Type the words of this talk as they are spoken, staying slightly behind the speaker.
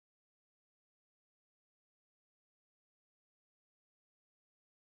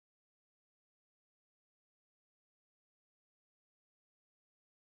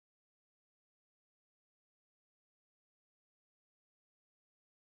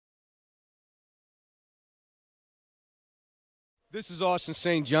This is Austin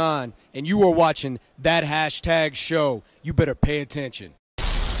St. John, and you are watching That Hashtag Show. You better pay attention.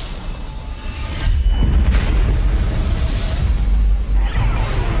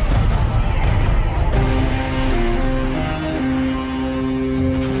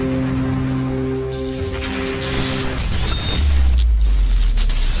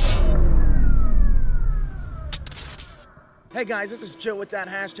 Hey guys, this is Joe with That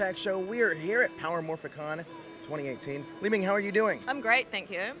Hashtag Show. We are here at Power Morphicon 2018. Li-Ming, how are you doing? I'm great,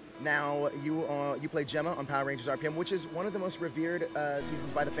 thank you. Now, you played Gemma on Power Rangers RPM, which is one of the most revered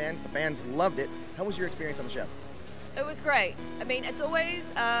seasons by the fans. The fans loved it. How was your experience on the show? It was great. I mean, it's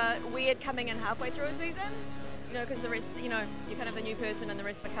always weird coming in halfway through a season, you know, because the rest, you know, you're kind of the new person and the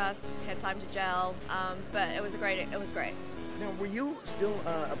rest of the cast has had time to gel. But it was great. It was great. Now, were you still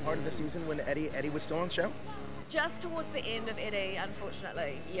a part of the season when Eddie was still on the show? Just towards the end of Eddie,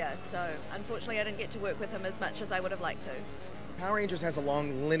 unfortunately. Yeah, so unfortunately I didn't get to work with him as much as I would have liked to. Power Rangers has a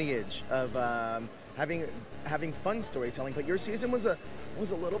long lineage of having fun storytelling, but your season was a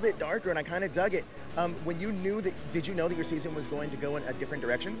little bit darker, and I kind of dug it. When you knew that, did you know that your season was going to go in a different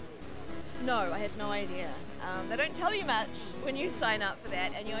direction? No, I had no idea. They don't tell you much when you sign up for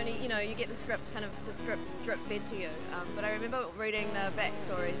that, and you only, you know, you get the scripts drip fed to you. But I remember reading the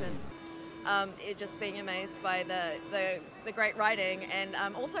backstories and it just being amazed by the great writing and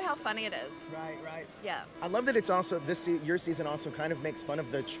also how funny it is. Right. Yeah. I love that it's also, your season also kind of makes fun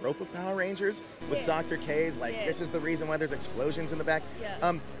of the trope of Power Rangers with Dr. K's, like, this is the reason why there's explosions in the back.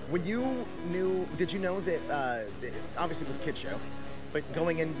 Yeah. When you knew, did you know that, obviously it was a kid's show, but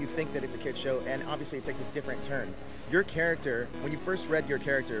going in you think that it's a kid's show, and obviously it takes a different turn. Your character, when you first read your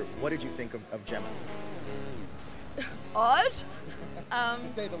character, what did you think of Gemma? Odd. To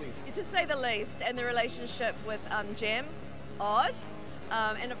say the least. To say the least, and the relationship with Gem, odd.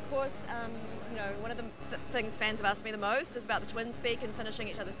 And of course, you know, one of the things fans have asked me the most is about the twin speak and finishing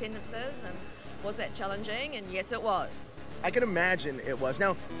each other's sentences, and was that challenging? And yes, it was. I can imagine it was.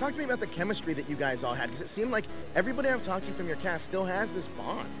 Now, talk to me about the chemistry that you guys all had, because it seemed like everybody I've talked to from your cast still has this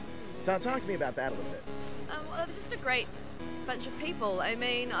bond. So talk to me about that a little bit. Well, they're just a great bunch of people. I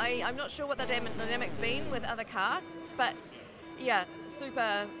mean, I'm not sure what the dynamic's been with other casts, but yeah,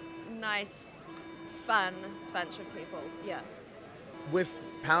 super nice, fun bunch of people, yeah. With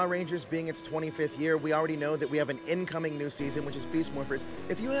Power Rangers being its 25th year, we already know that we have an incoming new season, which is Beast Morphers.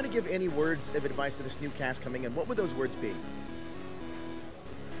 If you had to give any words of advice to this new cast coming in, what would those words be?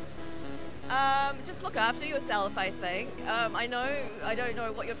 Just look after yourself, I think. I don't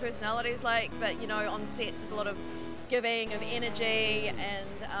know what your personality is like, but you know, on set there's a lot of giving of energy, and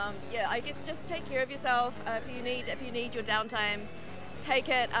yeah, I guess just take care of yourself. If you need your downtime, take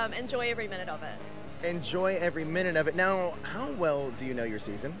it. Enjoy every minute of it. Enjoy every minute of it. Now, how well do you know your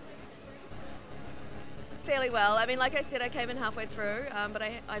season? Fairly well. I mean, like I said, I came in halfway through, but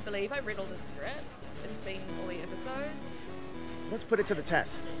I believe I've read all the scripts and seen all the episodes. Let's put it to the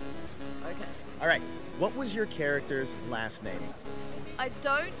test. Okay. All right. What was your character's last name? I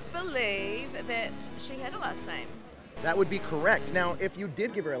don't believe that she had a last name. That would be correct. Now, if you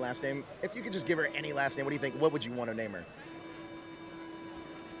did give her a last name, if you could just give her any last name, what do you think? What would you want to name her?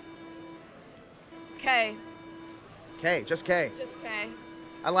 K. K, just K. Just K.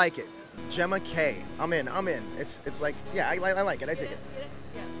 I like it. Gemma K. I'm in. It's like, yeah, I like it. I dig it.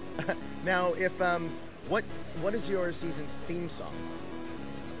 Yeah. Now, if what is your season's theme song?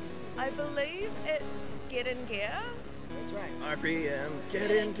 I believe it's Get in Gear. That's right. RPM,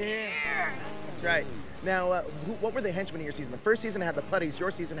 Get in Gear. That's right. Now, what were the henchmen in your season? The first season had the putties. Your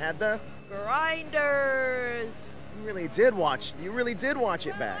season had the grinders. You really did watch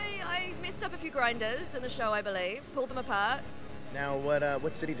it back. I messed up a few grinders in the show, I believe. Pulled them apart. Now,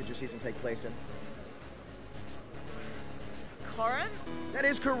 what city did your season take place in? Corinth? That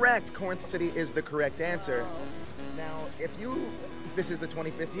is correct. Corinth City is the correct answer. Oh. Now, this is the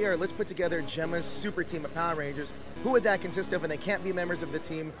 25th year, let's put together Gemma's super team of Power Rangers. Who would that consist of? And they can't be members of the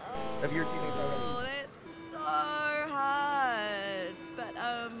team of your teammates already. Oh, that's so hard. But,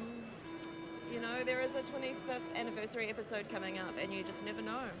 you know, there is a 25th anniversary episode coming up, and you just never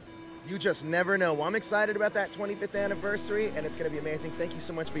know. You just never know. Well, I'm excited about that 25th anniversary, and it's going to be amazing. Thank you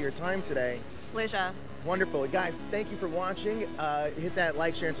so much for your time today. Pleasure. Wonderful. Guys, thank you for watching. Hit that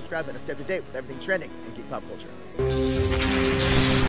like, share, and subscribe button to stay up to date with everything trending in geek pop culture.